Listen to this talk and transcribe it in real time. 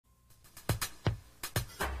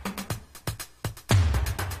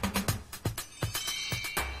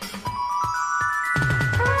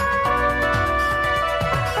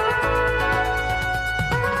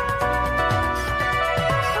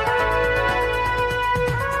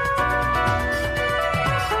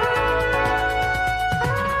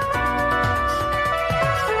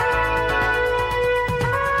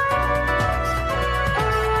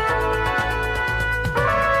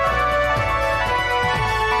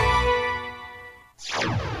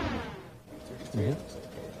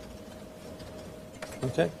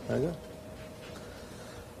Okay, very good.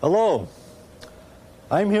 Hello.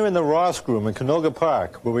 I'm here in the Rosk Room in Canoga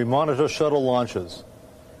Park, where we monitor shuttle launches.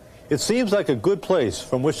 It seems like a good place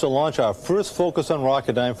from which to launch our first Focus on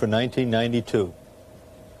Rocketdyne for 1992.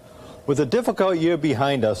 With a difficult year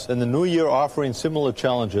behind us and the new year offering similar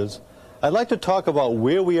challenges, I'd like to talk about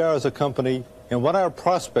where we are as a company and what our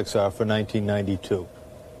prospects are for 1992.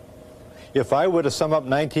 If I were to sum up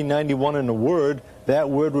 1991 in a word, that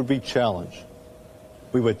word would be challenge.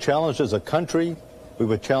 We were challenged as a country, we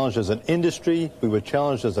were challenged as an industry, we were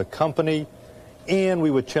challenged as a company, and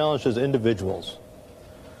we were challenged as individuals.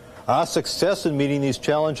 Our success in meeting these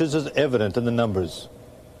challenges is evident in the numbers.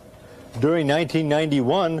 During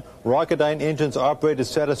 1991, Rocketdyne engines operated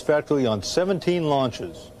satisfactorily on 17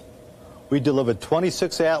 launches. We delivered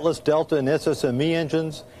 26 Atlas, Delta, and SSME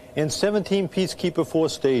engines and 17 Peacekeeper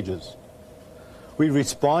Force stages. We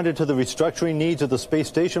responded to the restructuring needs of the space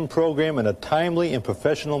station program in a timely and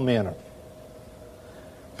professional manner.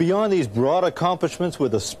 Beyond these broad accomplishments were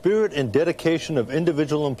the spirit and dedication of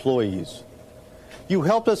individual employees. You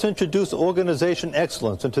helped us introduce organization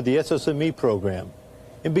excellence into the SSME program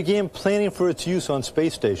and began planning for its use on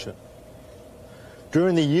space station.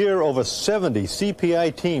 During the year, over 70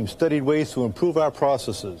 CPI teams studied ways to improve our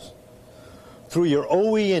processes. Through your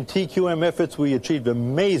OE and TQM efforts, we achieved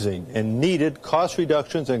amazing and needed cost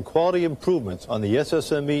reductions and quality improvements on the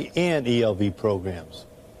SSME and ELV programs.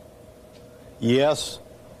 Yes,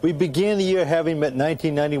 we began the year having met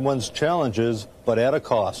 1991's challenges, but at a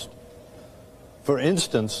cost. For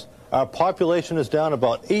instance, our population is down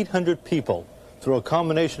about 800 people through a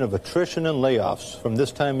combination of attrition and layoffs from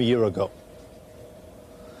this time a year ago.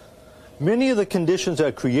 Many of the conditions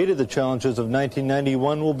that created the challenges of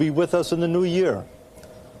 1991 will be with us in the new year.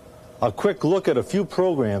 A quick look at a few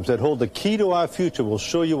programs that hold the key to our future will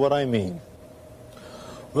show you what I mean.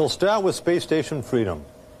 We'll start with Space Station Freedom.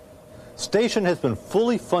 Station has been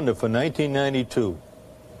fully funded for 1992,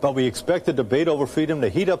 but we expect the debate over Freedom to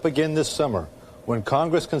heat up again this summer when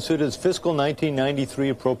Congress considers fiscal 1993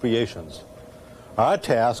 appropriations. Our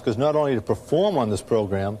task is not only to perform on this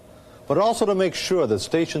program, but also to make sure that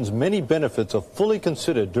Station's many benefits are fully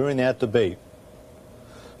considered during that debate.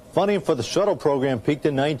 Funding for the shuttle program peaked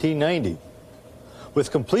in 1990.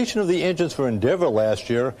 With completion of the engines for Endeavour last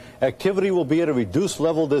year, activity will be at a reduced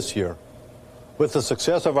level this year. With the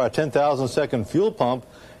success of our 10,000-second fuel pump,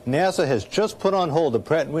 NASA has just put on hold the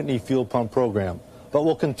Pratt & Whitney fuel pump program, but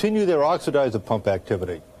will continue their oxidizer pump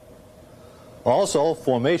activity. Also,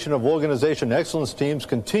 formation of organization excellence teams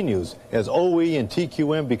continues as OE and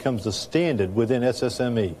TQM becomes the standard within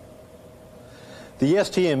SSME. The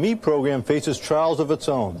STME program faces trials of its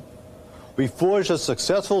own. We forged a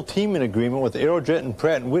successful teaming agreement with Aerojet and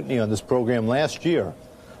Pratt & Whitney on this program last year,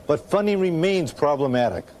 but funding remains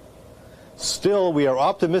problematic. Still, we are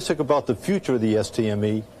optimistic about the future of the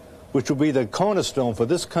STME, which will be the cornerstone for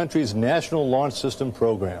this country's National Launch System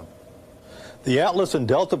program. The Atlas and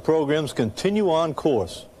Delta programs continue on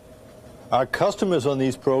course. Our customers on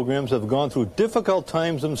these programs have gone through difficult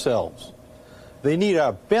times themselves. They need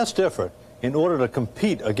our best effort in order to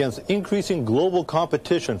compete against increasing global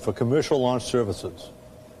competition for commercial launch services.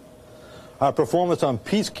 Our performance on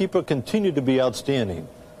Peacekeeper continued to be outstanding,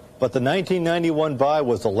 but the 1991 buy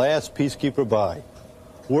was the last Peacekeeper buy.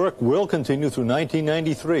 Work will continue through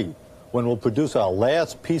 1993, when we'll produce our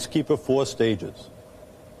last Peacekeeper Force stages.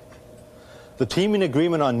 The teaming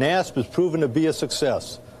agreement on NASP has proven to be a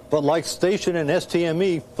success, but like Station and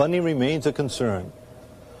STME, funding remains a concern.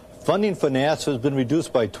 Funding for NASP has been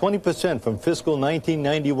reduced by 20% from fiscal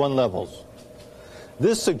 1991 levels.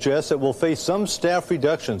 This suggests that we'll face some staff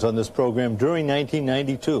reductions on this program during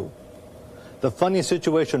 1992. The funding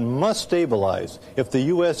situation must stabilize if the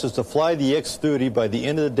U.S. is to fly the X-30 by the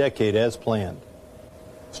end of the decade as planned.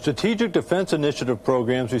 Strategic Defense Initiative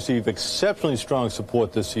programs receive exceptionally strong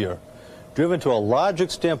support this year, driven to a large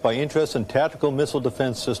extent by interest in tactical missile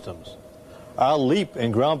defense systems. Our LEAP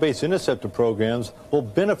and ground-based interceptor programs will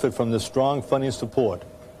benefit from this strong funding support.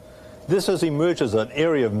 This has emerged as an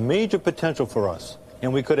area of major potential for us,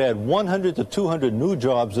 and we could add 100 to 200 new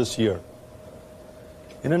jobs this year.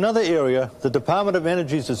 In another area, the Department of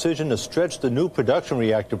Energy's decision to stretch the new production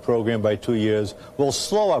reactor program by 2 years will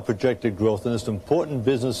slow our projected growth in this important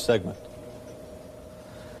business segment.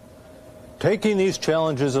 Taking these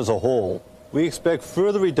challenges as a whole, we expect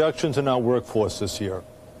further reductions in our workforce this year.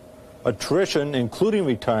 Attrition, including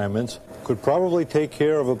retirements, could probably take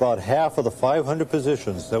care of about half of the 500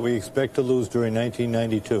 positions that we expect to lose during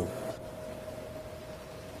 1992.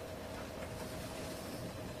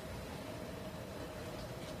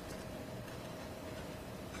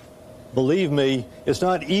 Believe me, it's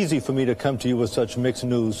not easy for me to come to you with such mixed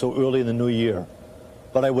news so early in the new year.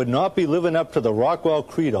 But I would not be living up to the Rockwell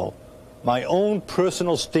credo, my own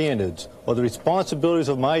personal standards, or the responsibilities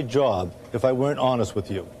of my job if I weren't honest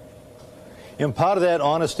with you. And part of that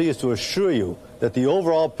honesty is to assure you that the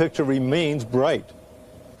overall picture remains bright.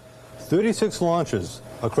 36 launches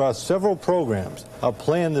across several programs are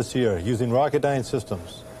planned this year using Rocketdyne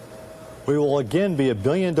systems. We will again be a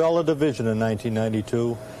billion-dollar division in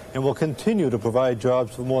 1992 and will continue to provide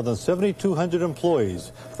jobs for more than 7,200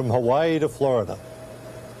 employees from Hawaii to Florida.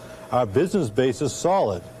 Our business base is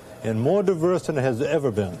solid and more diverse than it has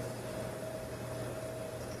ever been.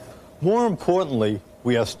 More importantly,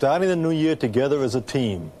 we are starting the new year together as a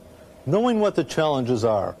team, knowing what the challenges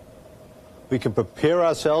are. We can prepare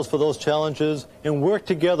ourselves for those challenges and work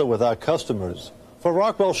together with our customers, for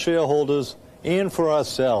Rockwell shareholders, and for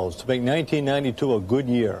ourselves to make 1992 a good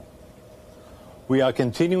year. We are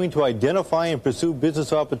continuing to identify and pursue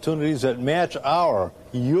business opportunities that match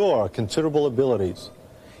your considerable abilities.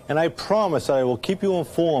 And I promise that I will keep you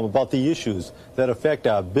informed about the issues that affect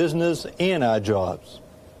our business and our jobs.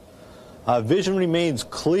 Our vision remains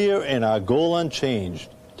clear and our goal unchanged,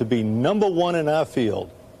 to be number one in our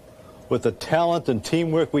field. With the talent and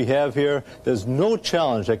teamwork we have here, there's no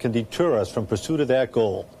challenge that can deter us from pursuit of that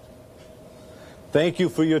goal. Thank you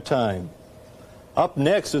for your time. Up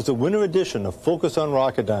next is the winter edition of Focus on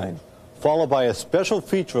Rocketdyne, followed by a special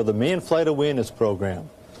feature of the Manned Flight Awareness Program.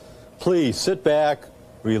 Please sit back,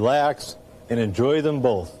 relax, and enjoy them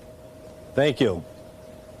both. Thank you.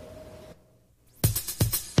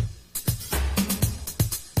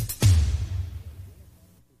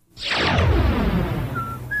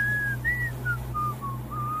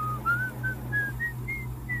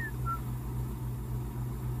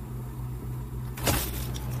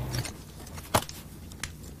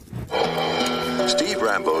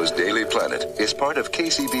 Rambo's Daily Planet is part of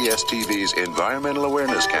KCBS-TV's environmental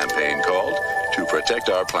awareness campaign called To Protect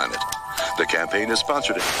Our Planet. The campaign is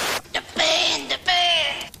sponsored... The band!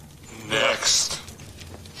 Next.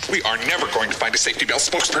 We are never going to find a safety belt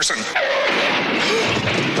spokesperson.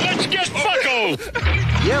 Let's get buckled!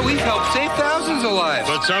 Yeah, we've helped save thousands of lives.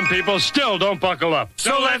 But some people still don't buckle up.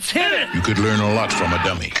 So let's hit it! You could learn a lot from a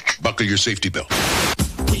dummy. Buckle your safety belt.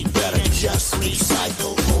 We better just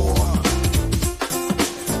recycle more.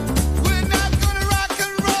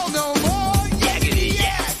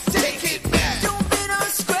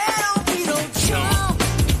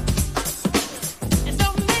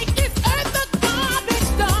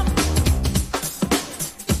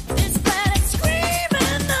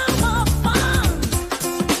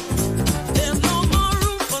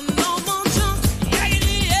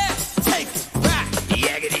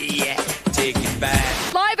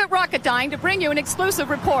 To bring you an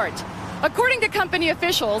exclusive report. According to company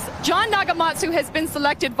officials, John Nagamatsu has been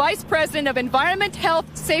selected Vice President of Environment, Health,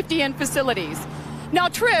 Safety, and Facilities. Now,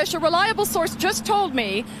 Trish, a reliable source just told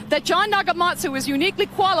me that John Nagamatsu is uniquely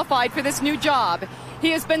qualified for this new job.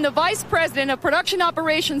 He has been the Vice President of Production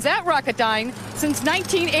Operations at Rocketdyne since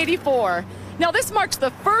 1984. Now, this marks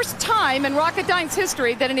the first time in Rocketdyne's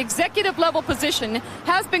history that an executive-level position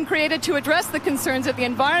has been created to address the concerns of the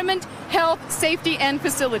environment, health, safety, and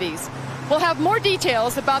facilities. We'll have more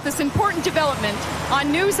details about this important development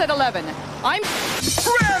on News at 11. I'm...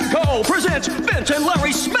 Ramco presents Vince and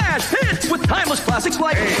Larry Smash Hits with timeless classics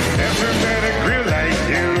like... Ain't never met a grill like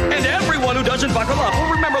you. And everyone who doesn't buckle up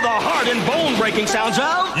will remember the heart and bone-breaking sounds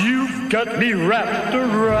of... You've got me wrapped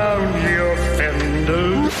around your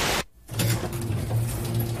fender.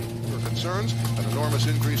 Concerns, an enormous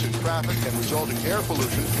increase in traffic and resulting air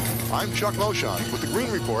pollution. I'm Chuck Moshon with the Green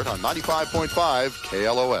Report on 95.5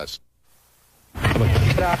 KLOS. I'm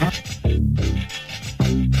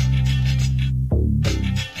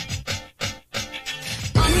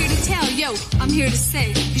here to tell, I'm here to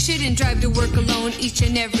say, you shouldn't drive to work alone each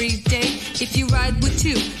and every day. If you ride with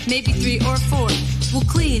two, maybe three or four, we'll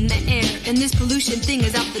clean the air, and this pollution thing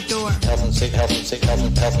is out the door. Health and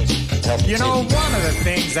safety. You know, one of the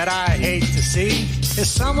things that I hate to see is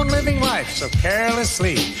someone living life so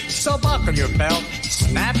carelessly. So buckle your belt,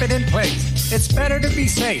 snap it in place. It's better to be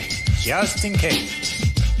safe, just in case.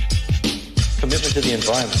 Commitment to the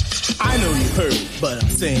environment. I know you heard, but I'm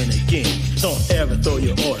saying it again. Don't ever throw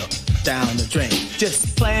your oil down the drain.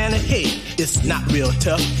 Just plan ahead. It's not real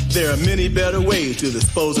tough. There are many better ways to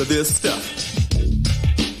dispose of this stuff.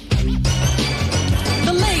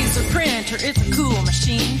 The laser printer, it's a cool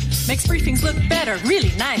machine. Makes briefings look better,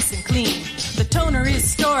 really nice and clean. The toner is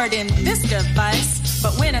stored in this device,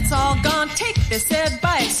 but when it's all gone, take this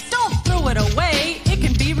advice. Don't throw it away, it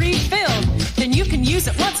can be refilled. Then you can use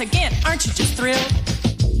it once again, aren't you just thrilled?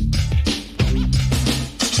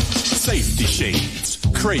 shades,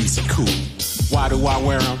 crazy cool. Why do I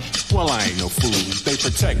wear them? Well, I ain't no fool. They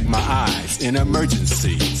protect my eyes in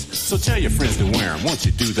emergencies. So tell your friends to wear them. Won't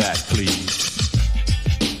you do that, please?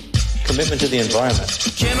 Commitment to the environment.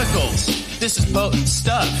 Chemicals. This is potent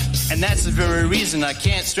stuff. And that's the very reason I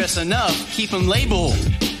can't stress enough. Keep them labeled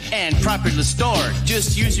and properly stored.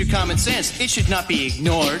 Just use your common sense. It should not be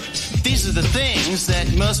ignored. These are the things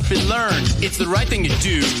that must be learned. It's the right thing to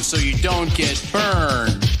do so you don't get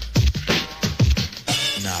burned.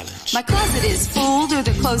 My closet is full. They're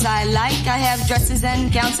the clothes I like. I have dresses and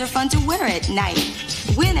gowns they're fun to wear at night.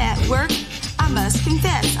 When at work, I must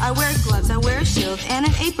confess, I wear gloves, I wear a shield, and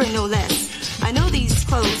an apron no less. I know these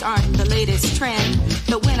clothes aren't the latest trend,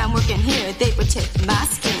 but when I'm working here, they protect my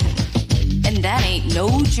skin. And that ain't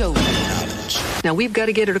no joke. Now we've got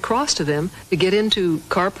to get it across to them to get into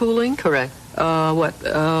carpooling. Correct.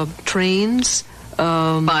 Trains,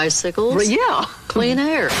 bicycles. Yeah, clean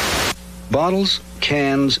air. Bottles,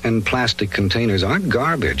 cans, and plastic containers aren't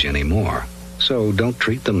garbage anymore, so don't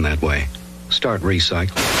treat them that way. Start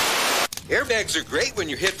recycling. Airbags are great when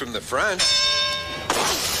you're hit from the front.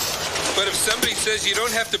 But if somebody says you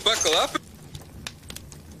don't have to buckle up...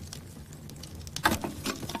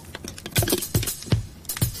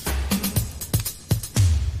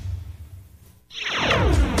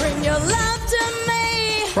 Bring your love to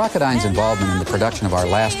me. Rocketdyne's involvement in the production of our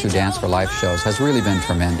last 2 Dance for Life shows has really been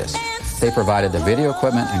tremendous. They provided the video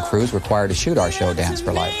equipment and crews required to shoot our show, Dance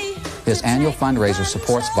for Life. This annual fundraiser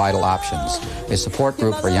supports Vital Options, a support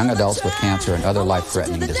group for young adults with cancer and other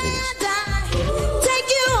life-threatening disease.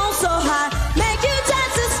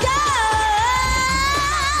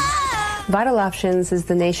 Vital Options is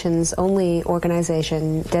the nation's only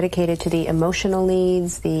organization dedicated to the emotional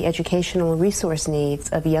needs, the educational and resource needs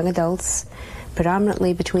of young adults,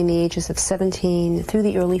 predominantly between the ages of 17 through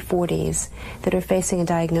the early 40s, that are facing a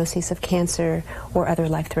diagnosis of cancer or other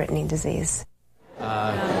life-threatening disease.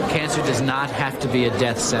 Cancer does not have to be a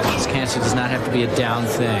death sentence. Cancer does not have to be a down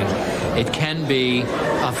thing. It can be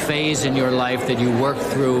a phase in your life that you work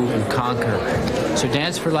through and conquer. So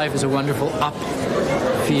Dance for Life is a wonderful up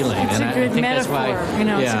feeling. It's and a good I think metaphor. That's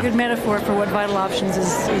why, It's a good metaphor for what Vital Options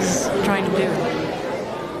is trying to do.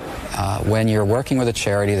 When you're working with a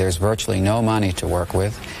charity, there's virtually no money to work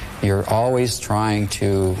with. You're always trying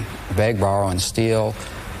to beg, borrow, and steal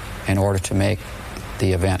in order to make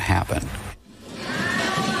the event happen.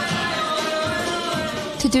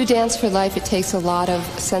 To do Dance for Life, it takes a lot of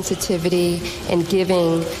sensitivity and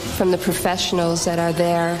giving from the professionals that are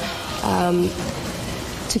there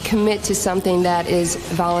to commit to something that is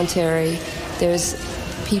voluntary. There's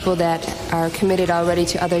people that are committed already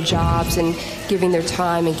to other jobs and giving their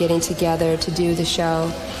time and getting together to do the show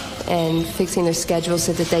and fixing their schedules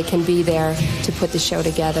so that they can be there to put the show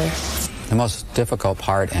together. The most difficult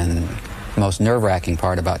part and most nerve-wracking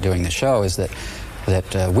part about doing the show is that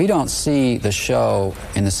we don't see the show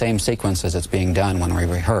in the same sequence as it's being done when we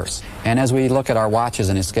rehearse. And as we look at our watches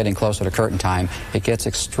and it's getting closer to curtain time, it gets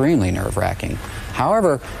extremely nerve-wracking.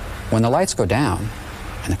 However, when the lights go down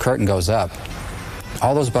and the curtain goes up,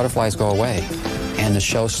 all those butterflies go away and the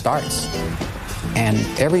show starts. And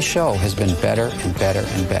every show has been better and better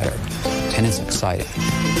and better, and it's exciting.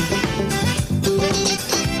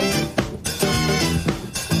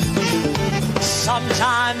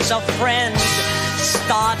 Sometimes a friend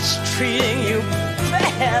starts treating you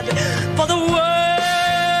bad, but the world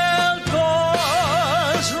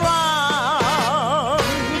goes round.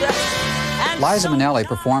 Liza Minnelli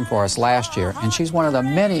performed for us last year, and she's one of the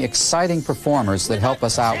many exciting performers that help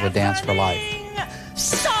us out with Dance for Life.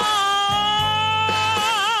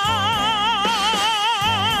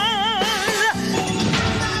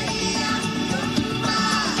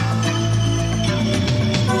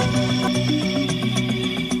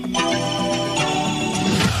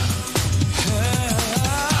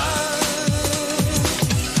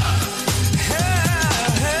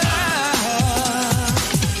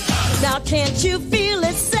 Can't you feel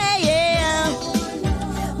it saying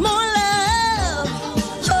more love?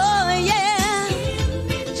 Oh yeah,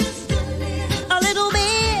 a little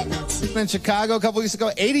bit. In Chicago a couple weeks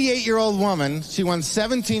ago, 88-year-old woman. She won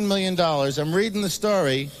 $17 million. I'm reading the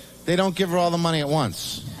story. They don't give her all the money at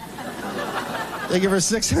once. They give her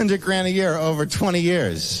 $600,000 a year over 20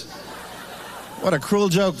 years. What a cruel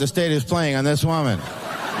joke the state is playing on this woman.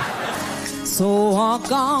 So walk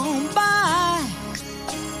on by.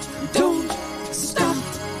 Don't stop.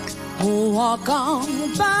 Walk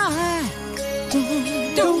on by.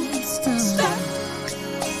 Don't stop.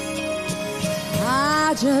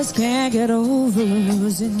 I just can't get over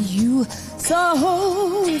losing you.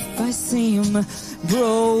 So if I seem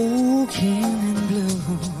broken and blue,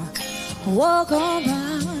 walk on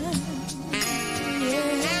by.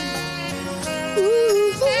 Yeah.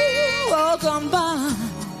 Ooh, walk on by.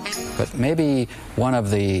 But maybe one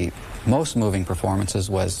of the most moving performances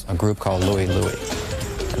was a group called Louie Louie.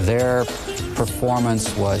 Their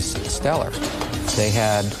performance was stellar. They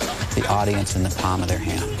had the audience in the palm of their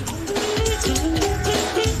hand.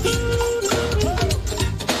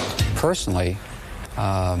 Personally,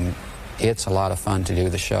 it's a lot of fun to do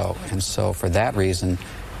the show, and so for that reason,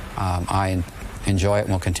 I enjoy it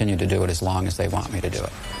and will continue to do it as long as they want me to do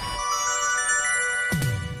it.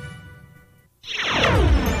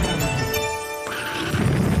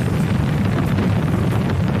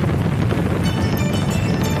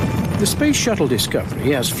 The Space Shuttle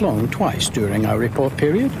Discovery has flown twice during our report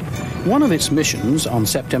period. One of its missions on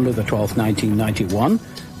September the 12th, 1991,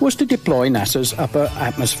 was to deploy NASA's Upper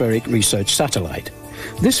Atmospheric Research Satellite.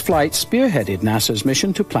 This flight spearheaded NASA's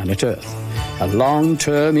mission to planet Earth, a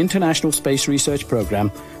long-term international space research program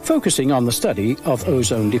focusing on the study of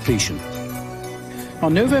ozone depletion.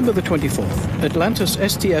 On November the 24th, Atlantis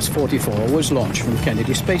STS-44 was launched from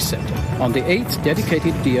Kennedy Space Center on the 8th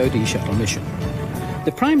dedicated DoD shuttle mission.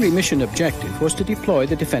 The primary mission objective was to deploy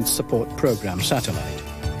the Defense Support Program satellite.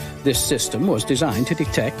 This system was designed to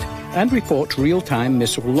detect and report real-time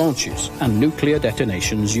missile launches and nuclear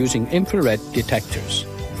detonations using infrared detectors.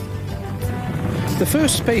 The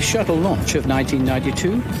first space shuttle launch of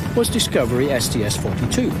 1992 was Discovery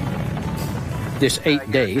STS-42. This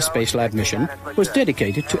 8-day Spacelab mission was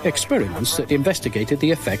dedicated to experiments that investigated the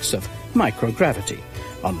effects of microgravity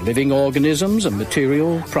on living organisms and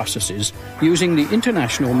material processes using the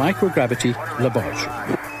International Microgravity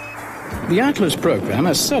Laboratory. The Atlas program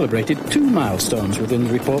has celebrated 2 milestones within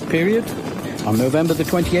the report period. On November the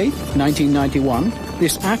 28th, 1991,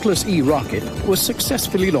 this Atlas E rocket was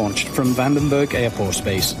successfully launched from Vandenberg Air Force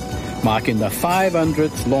Base, marking the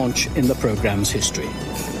 500th launch in the program's history.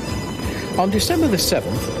 On December the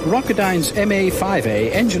 7th, Rockeydynes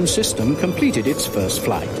MA-5A engine system completed its first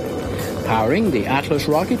flight, powering the Atlas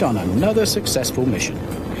rocket on another successful mission.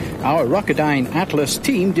 Our Rockedyne Atlas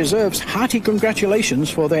team deserves hearty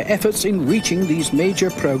congratulations for their efforts in reaching these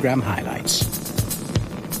major program highlights.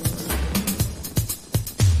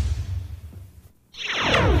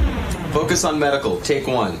 Focus on medical, take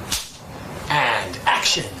 1. And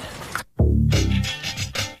action.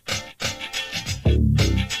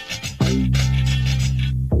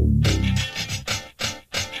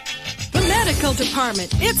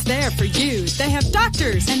 Department, it's there for you. They have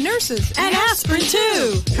doctors and nurses and aspirin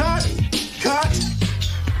too. Cut!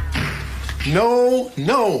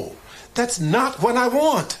 No, that's not what I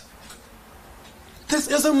want. This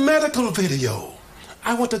is a medical video.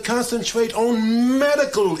 I want to concentrate on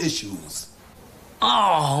medical issues.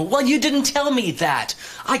 Oh, well, you didn't tell me that.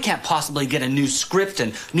 I can't possibly get a new script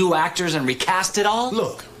and new actors and recast it all.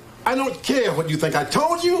 Look, I don't care what you think I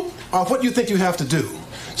told you or what you think you have to do.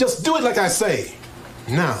 Just do it like I say.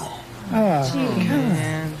 Now. Oh,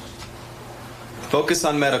 man. Focus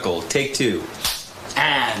on medical. Take 2.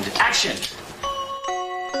 And action.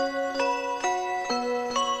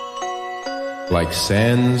 Like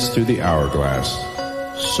sands through the hourglass,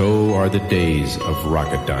 so are the days of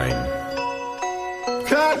Rocketdyne.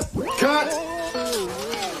 Cut!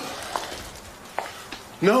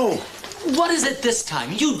 No. What is it this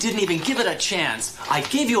time? You didn't even give it a chance. I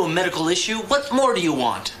gave you a medical issue. What more do you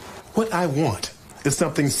want? What I want is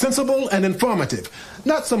something sensible and informative,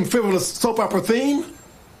 not some frivolous soap opera theme.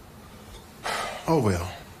 Oh, well,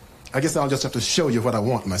 I guess I'll just have to show you what I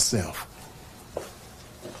want myself.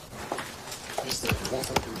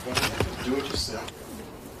 Do it yourself.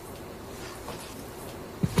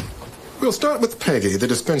 We'll start with Peggy, the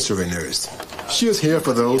dispensary nurse. She is here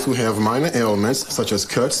for those who have minor ailments such as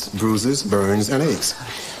cuts, bruises, burns, and aches.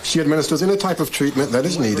 She administers any type of treatment that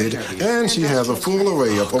is needed, and she has a full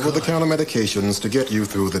array of over-the-counter medications to get you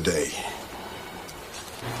through the day.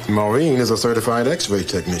 Maureen is a certified X-ray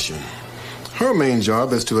technician. Her main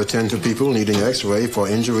job is to attend to people needing X-ray for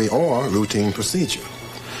injury or routine procedure.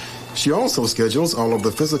 She also schedules all of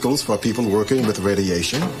the physicals for people working with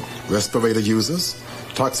radiation, respirator users,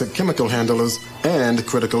 toxic chemical handlers, and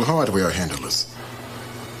critical hardware handlers.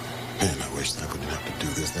 Man, I wish I wouldn't have to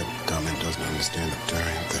do this. That comment doesn't understand a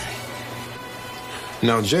darn thing.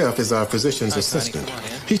 Now, Jeff is our physician's assistant.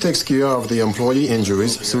 He takes care of the employee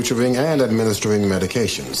injuries, suturing, and administering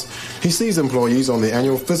medications. He sees employees on the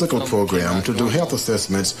annual physical program to do health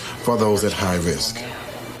assessments for those at high risk.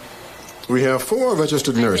 We have 4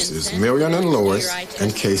 registered nurses, Miriam and Lois,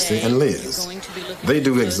 and Casey and Liz. They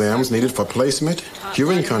do exams needed for placement,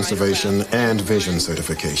 hearing conservation, and vision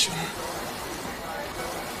certification.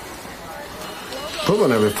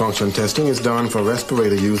 Pulmonary function testing is done for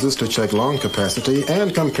respirator users to check lung capacity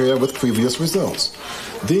and compare with previous results.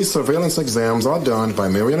 These surveillance exams are done by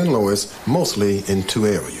Marion and Lois mostly in 2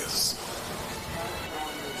 areas.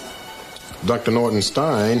 Dr. Norton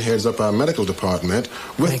Stein heads up our medical department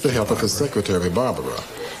with the help of his secretary, Barbara.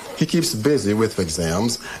 He keeps busy with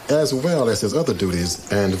exams as well as his other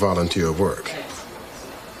duties and volunteer work.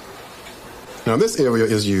 Now, this area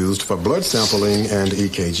is used for blood sampling and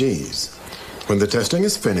EKGs. When the testing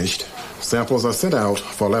is finished, samples are sent out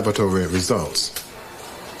for laboratory results.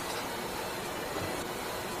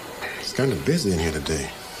 It's kind of busy in here today.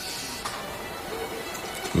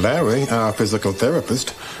 Larry, our physical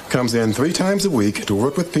therapist, comes in 3 times a week to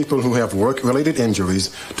work with people who have work-related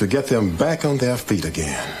injuries to get them back on their feet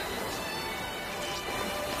again.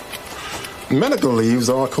 Medical leaves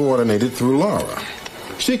are coordinated through Laura.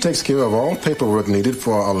 She takes care of all paperwork needed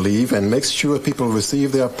for a leave and makes sure people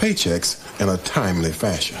receive their paychecks in a timely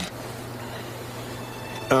fashion.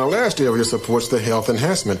 Our last area supports the Health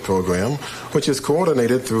Enhancement Program, which is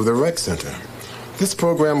coordinated through the Rec Center. This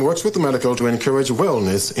program works with the medical to encourage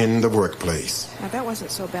wellness in the workplace. Now, that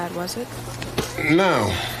wasn't so bad, was it? Now,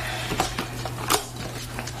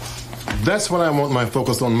 that's what I want my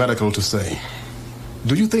focus on medical to say.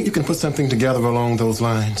 Do you think you can put something together along those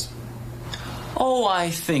lines? Oh, I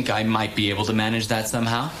think I might be able to manage that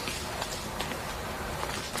somehow.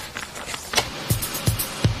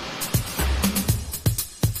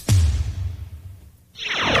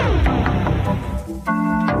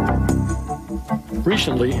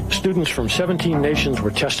 Recently, students from 17 nations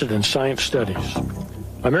were tested in science studies.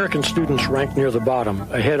 American students ranked near the bottom,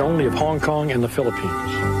 ahead only of Hong Kong and the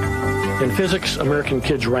Philippines. In physics, American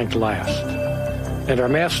kids ranked last. And our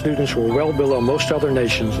math students were well below most other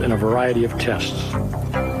nations in a variety of tests.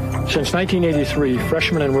 Since 1983,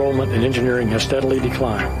 freshman enrollment in engineering has steadily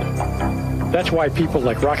declined. That's why people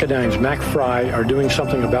like Rockeydynes Mac Fry are doing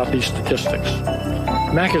something about these statistics.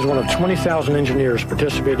 Mac is one of 20,000 engineers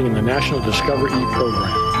participating in the National Discover E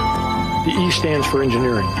program. The E stands for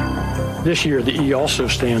engineering. This year, the E also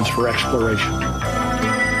stands for exploration.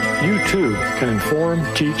 You, too, can inform,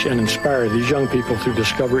 teach, and inspire these young people through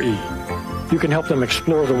Discover E. You can help them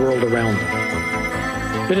explore the world around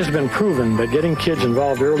them. It has been proven that getting kids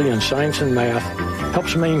involved early in science and math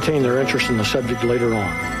helps maintain their interest in the subject later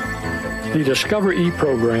on. The Discover E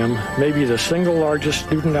program may be the single largest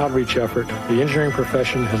student outreach effort the engineering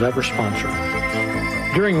profession has ever sponsored.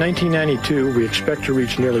 During 1992, we expect to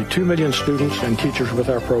reach nearly 2 million students and teachers with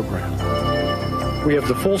our program. We have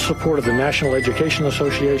the full support of the National Education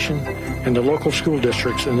Association and the local school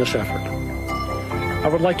districts in this effort. I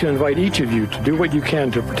would like to invite each of you to do what you can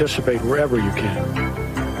to participate wherever you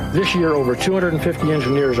can. This year, over 250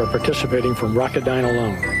 engineers are participating from Rocketdyne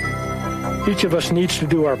alone. Each of us needs to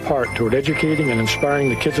do our part toward educating and inspiring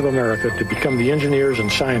the kids of America to become the engineers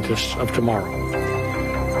and scientists of tomorrow.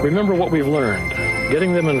 Remember what we've learned.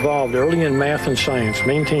 Getting them involved early in math and science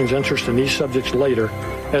maintains interest in these subjects later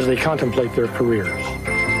as they contemplate their careers.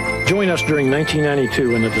 Join us during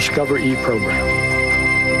 1992 in the Discover E program.